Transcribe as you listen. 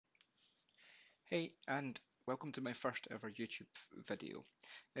Hey, and welcome to my first ever YouTube video.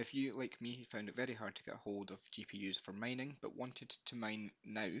 If you, like me, found it very hard to get hold of GPUs for mining, but wanted to mine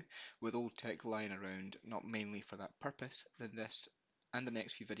now, with old tech lying around not mainly for that purpose, then this and the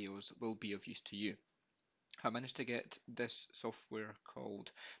next few videos will be of use to you. I managed to get this software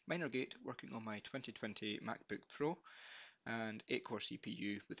called MinerGate working on my 2020 MacBook Pro and 8-core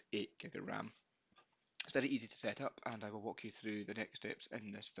CPU with 8 GB of RAM. It's very easy to set up, and I will walk you through the next steps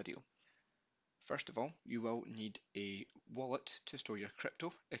in this video. First of all, you will need a wallet to store your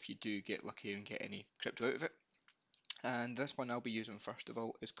crypto if you do get lucky and get any crypto out of it. And this one I'll be using first of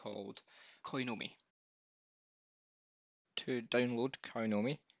all is called Coinomi. To download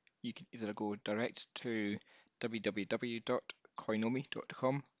Coinomi, you can either go direct to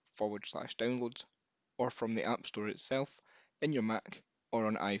www.coinomi.com/downloads or from the App Store itself in your Mac or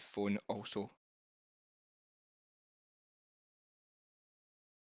on iPhone also.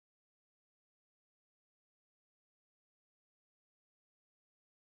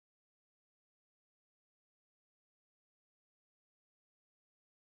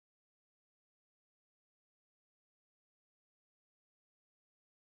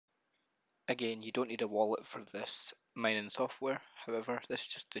 Again, you don't need a wallet for this mining software, however, this is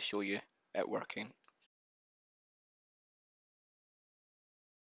just to show you it working.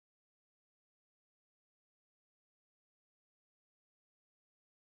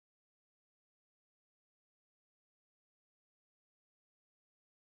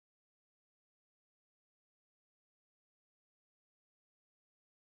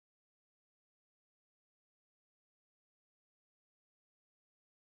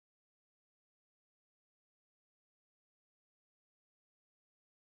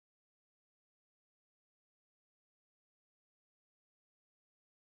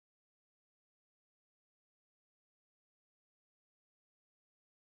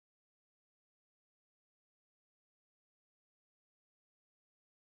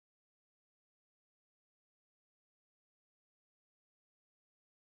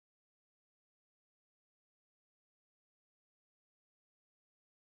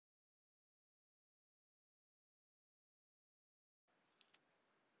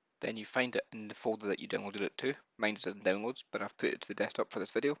 Then you find it in the folder that you downloaded it to. Mine is in downloads, but I've put it to the desktop for this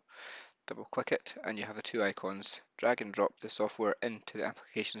video. Double click it and you have the two icons. Drag and drop the software into the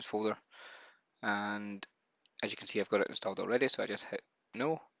applications folder, and as you can see I've got it installed already, so I just hit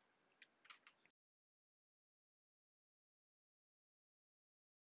no.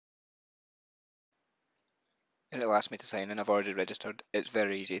 And it'll ask me to sign in. I've already registered. It's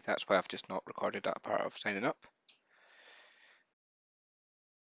very easy, that's why I've just not recorded that part of signing up.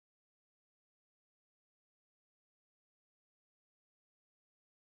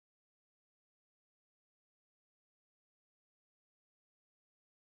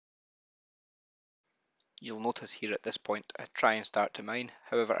 You'll notice here at this point I try and start to mine,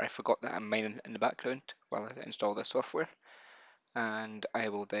 however I forgot that I'm mining in the background while I install this software, and I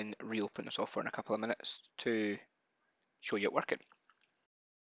will then reopen the software in a couple of minutes to show you it working.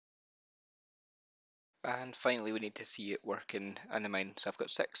 And finally we need to see it working in the mine. So I've got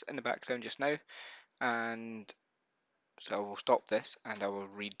 6 in the background just now, and so I will stop this and I will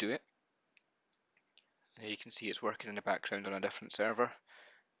redo it. And you can see it's working in the background on a different server,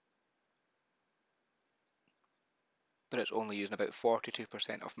 but it's only using about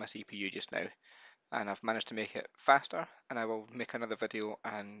 42% of my CPU just now, and I've managed to make it faster, and I will make another video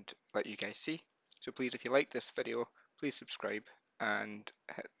and let you guys see. So please, if you like this video, please subscribe and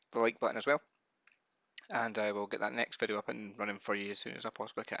hit the like button as well, and I will get that next video up and running for you as soon as I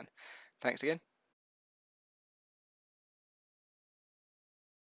possibly can. Thanks again.